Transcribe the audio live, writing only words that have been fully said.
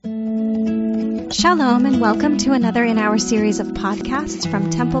Shalom and welcome to another in our series of podcasts from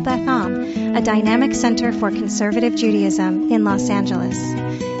Temple Beth Am, a dynamic center for conservative Judaism in Los Angeles.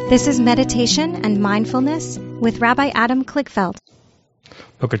 This is Meditation and Mindfulness with Rabbi Adam Kligfeld.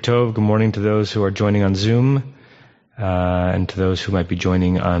 Boker Tov, good morning to those who are joining on Zoom and to those who might be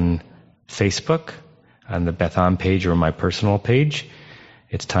joining on Facebook, on the Beth Am page or my personal page.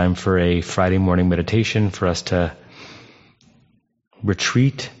 It's time for a Friday morning meditation for us to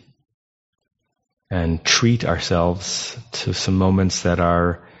retreat and treat ourselves to some moments that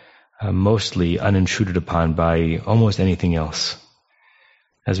are mostly unintruded upon by almost anything else.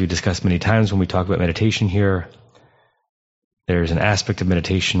 As we discussed many times when we talk about meditation here, there's an aspect of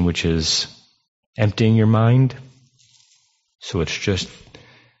meditation which is emptying your mind. So it's just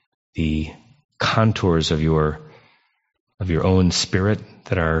the contours of your own spirit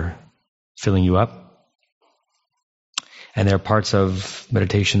that are filling you up. And there are parts of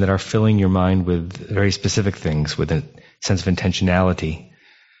meditation that are filling your mind with very specific things, with a sense of intentionality,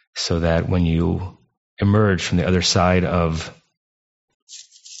 so that when you emerge from the other side of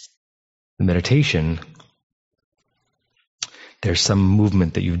the meditation, there's some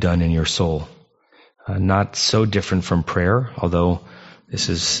movement that you've done in your soul. Not so different from prayer, although this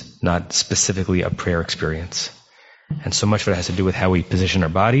is not specifically a prayer experience. And so much of it has to do with how we position our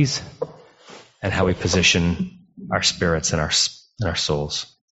bodies and how we position our spirits and our souls.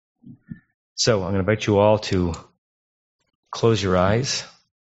 So I'm going to invite you all to close your eyes.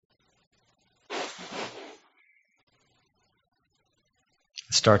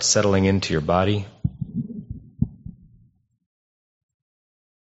 Start settling into your body.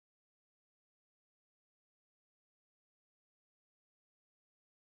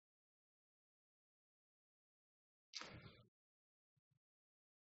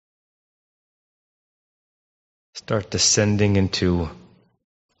 Start descending into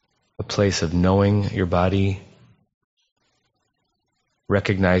a place of knowing your body,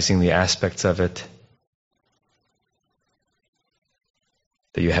 recognizing the aspects of it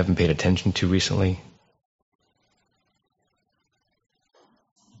that you haven't paid attention to recently.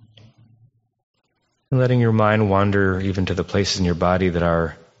 And letting your mind wander even to the places in your body that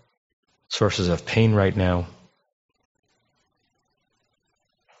are sources of pain right now.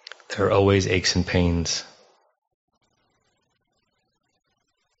 There are always aches and pains.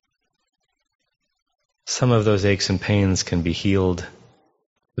 Some of those aches and pains can be healed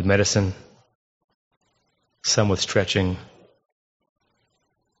with medicine, some with stretching,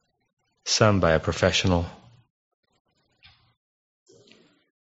 some by a professional.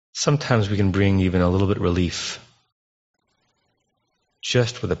 Sometimes we can bring even a little bit of relief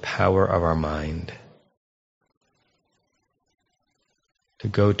just with the power of our mind to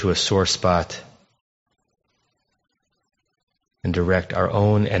go to a sore spot and direct our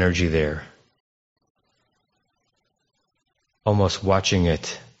own energy there. Almost watching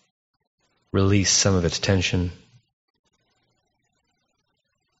it release some of its tension,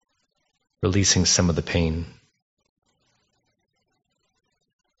 releasing some of the pain.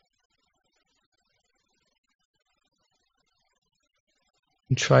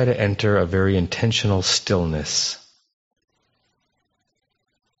 And try to enter a very intentional stillness,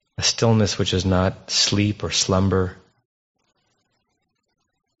 a stillness which is not sleep or slumber,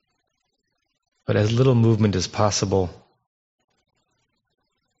 but as little movement as possible.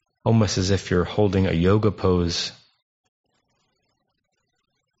 Almost as if you're holding a yoga pose.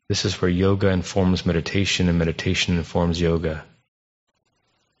 This is where yoga informs meditation and meditation informs yoga.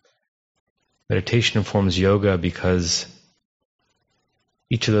 Meditation informs yoga because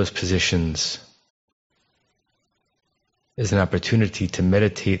each of those positions is an opportunity to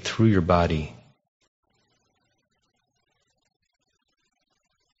meditate through your body.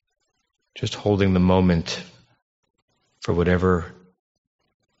 Just holding the moment for whatever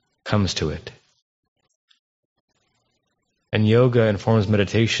comes to it. And yoga informs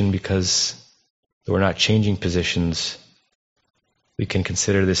meditation because we're not changing positions. We can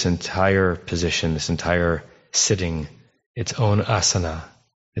consider this entire position, this entire sitting, its own asana,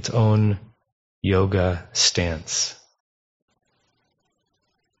 its own yoga stance,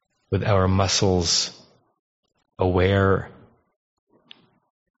 with our muscles aware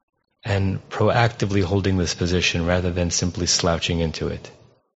and proactively holding this position rather than simply slouching into it.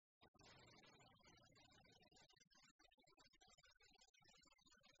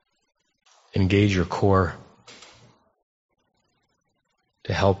 Engage your core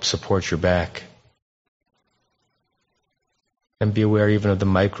to help support your back. And be aware even of the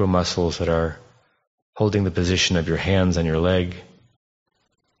micro muscles that are holding the position of your hands on your leg,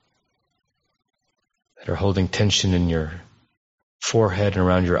 that are holding tension in your forehead and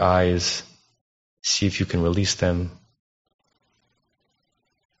around your eyes, See if you can release them.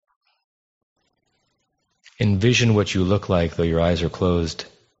 Envision what you look like though your eyes are closed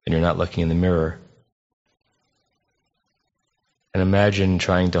and you're not looking in the mirror. And imagine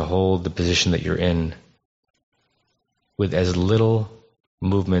trying to hold the position that you're in with as little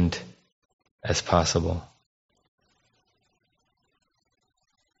movement as possible,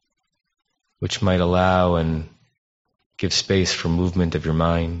 which might allow and give space for movement of your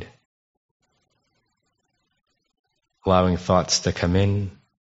mind, allowing thoughts to come in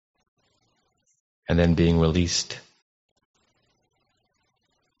and then being released,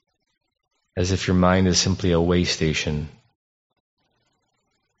 as if your mind is simply a way station.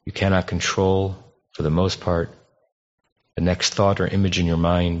 You cannot control, for the most part, the next thought or image in your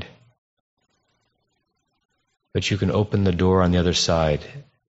mind, but you can open the door on the other side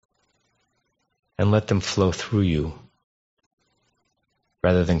and let them flow through you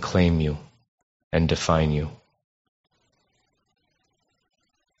rather than claim you and define you.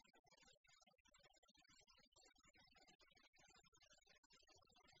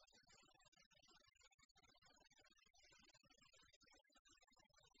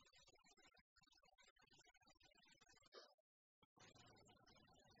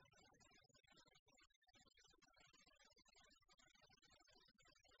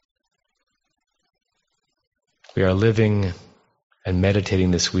 We are living and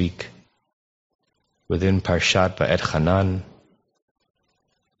meditating this week within Parshat Va'etchanan,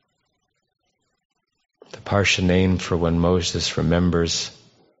 the Parsha name for when Moses remembers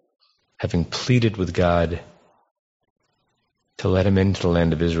having pleaded with God to let him into the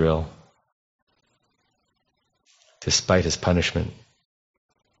land of Israel despite his punishment.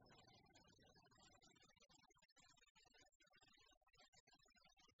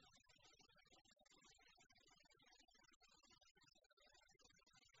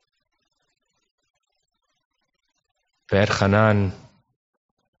 Va'etchanan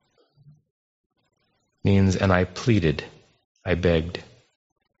means, and I pleaded, I begged.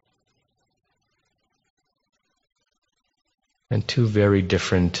 And two very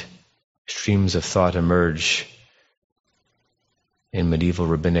different streams of thought emerge in medieval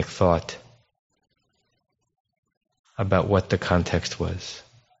rabbinic thought about what the context was.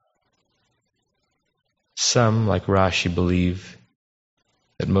 Some, like Rashi, believe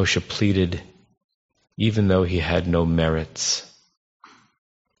that Moshe pleaded even though he had no merits.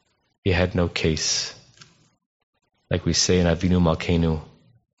 He had no case. Like we say in Avinu Malkeinu,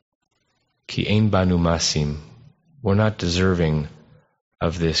 Ki ein banu masim. We're not deserving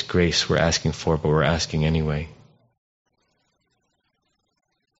of this grace we're asking for, but we're asking anyway.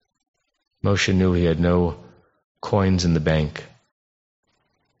 Moshe knew he had no coins in the bank,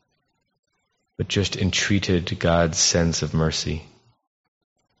 but just entreated God's sense of mercy.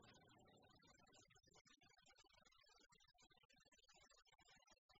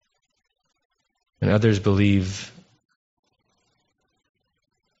 And others believe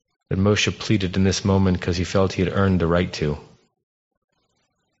that Moshe pleaded in this moment because he felt he had earned the right to.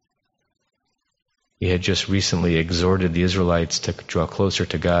 He had just recently exhorted the Israelites to draw closer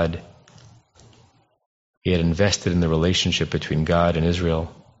to God. He had invested in the relationship between God and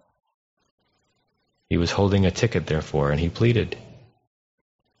Israel. He was holding a ticket, therefore, and he pleaded,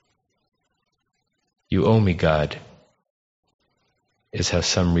 "You owe me, God," is how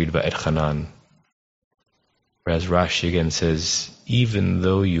some read Va'etchanan. Whereas Rashi again says, "Even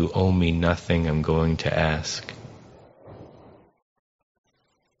though you owe me nothing, I'm going to ask."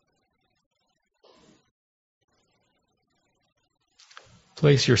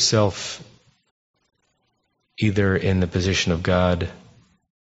 Place yourself either in the position of God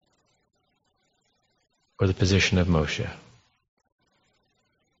or the position of Moshe,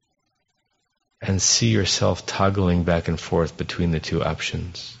 and see yourself toggling back and forth between the two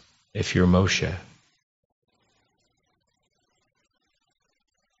options. If you're Moshe,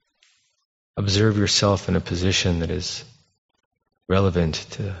 observe yourself in a position that is relevant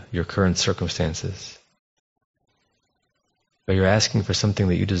to your current circumstances, but you're asking for something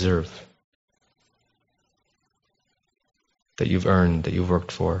that you deserve, that you've earned, that you've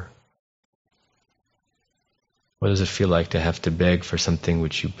worked for. What does it feel like to have to beg for something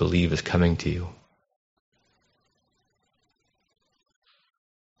which you believe is coming to you?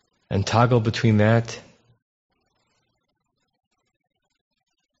 And toggle between that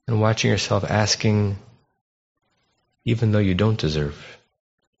and watching yourself asking even though you don't deserve.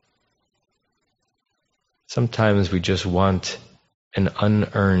 Sometimes we just want an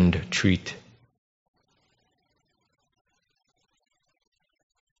unearned treat.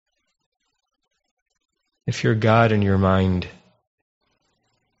 If you're God in your mind,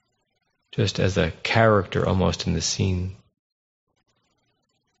 just as a character almost in the scene,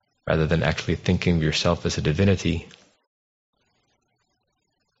 rather than actually thinking of yourself as a divinity.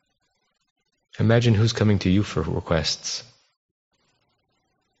 Imagine who's coming to you for requests.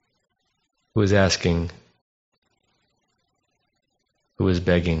 Who is asking? Who is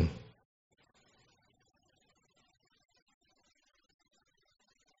begging?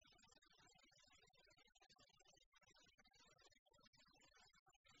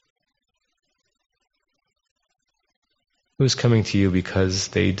 Who's coming to you because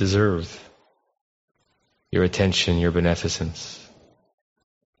they deserve your attention, your beneficence?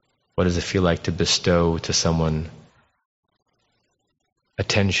 What does it feel like to bestow to someone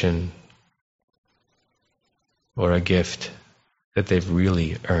attention or a gift that they've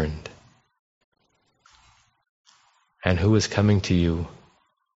really earned? And who is coming to you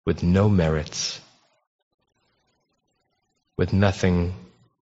with no merits, with nothing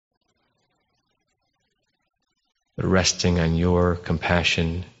but resting on your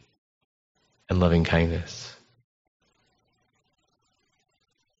compassion and loving kindness?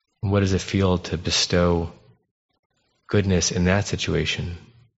 And what does it feel to bestow goodness in that situation?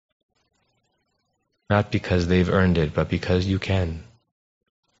 Not because they've earned it, but because you can.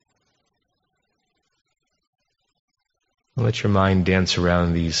 Let your mind dance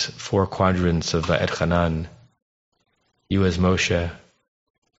around these 4 quadrants of Elchanan. You as Moshe,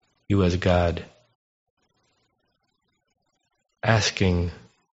 you as God, asking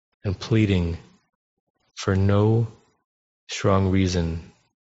and pleading for no strong reason,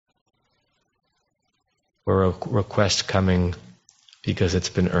 or a request coming because it's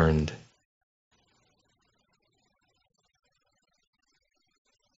been earned.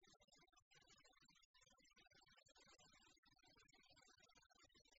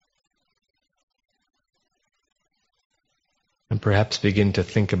 And perhaps begin to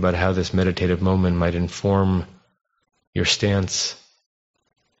think about how this meditative moment might inform your stance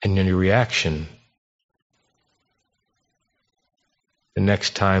and your reaction the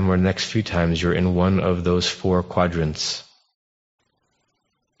next time or the next few times you're in one of those 4 quadrants,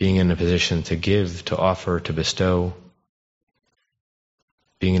 being in a position to give, to offer, to bestow,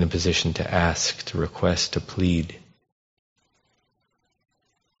 being in a position to ask, to request, to plead.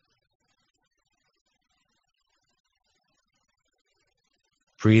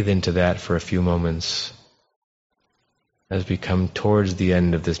 Breathe into that for a few moments as we come towards the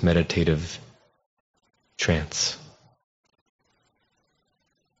end of this meditative trance.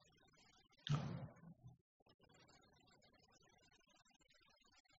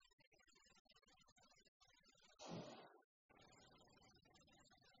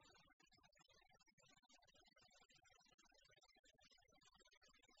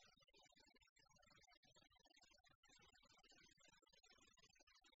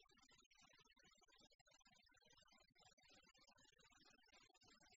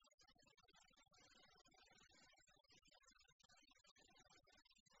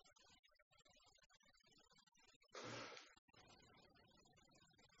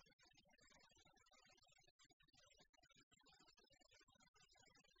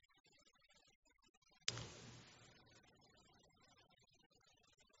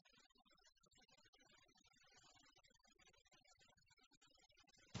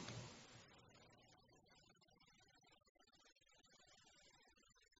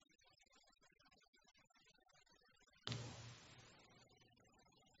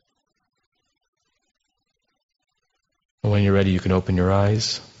 When you're ready, you can open your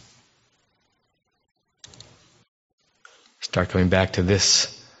eyes. Start coming back to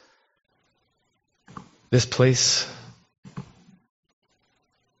this place.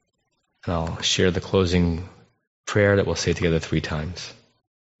 And I'll share the closing prayer that we'll say together 3 times.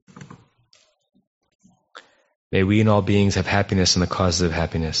 May we and all beings have happiness in the causes of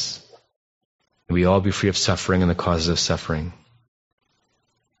happiness. May we all be free of suffering in the causes of suffering.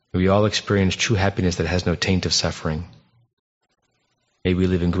 May we all experience true happiness that has no taint of suffering. May we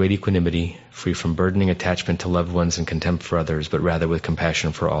live in great equanimity, free from burdening attachment to loved ones and contempt for others, but rather with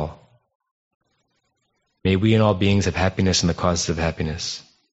compassion for all. May we and all beings have happiness in the causes of happiness.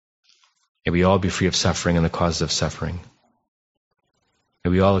 May we all be free of suffering in the causes of suffering. May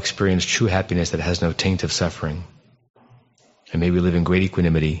we all experience true happiness that has no taint of suffering. And may we live in great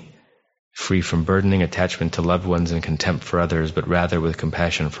equanimity, free from burdening attachment to loved ones and contempt for others, but rather with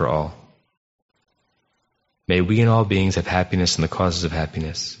compassion for all. May we and all beings have happiness in the causes of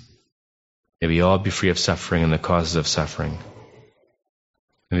happiness. May we all be free of suffering in the causes of suffering.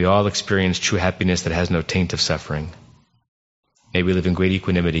 May we all experience true happiness that has no taint of suffering. May we live in great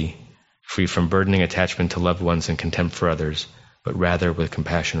equanimity, free from burdening attachment to loved ones and contempt for others, but rather with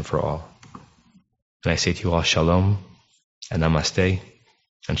compassion for all. And I say to you all shalom and namaste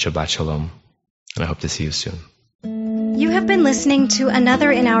and Shabbat shalom. And I hope to see you soon. You have been listening to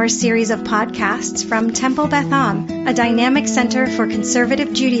another in our series of podcasts from Temple Beth Am, a dynamic center for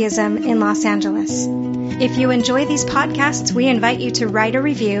conservative Judaism in Los Angeles. If you enjoy these podcasts, we invite you to write a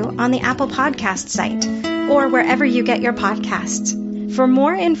review on the Apple Podcast site or wherever you get your podcasts. For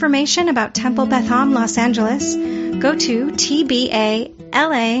more information about Temple Beth Am Los Angeles, go to tbala.org.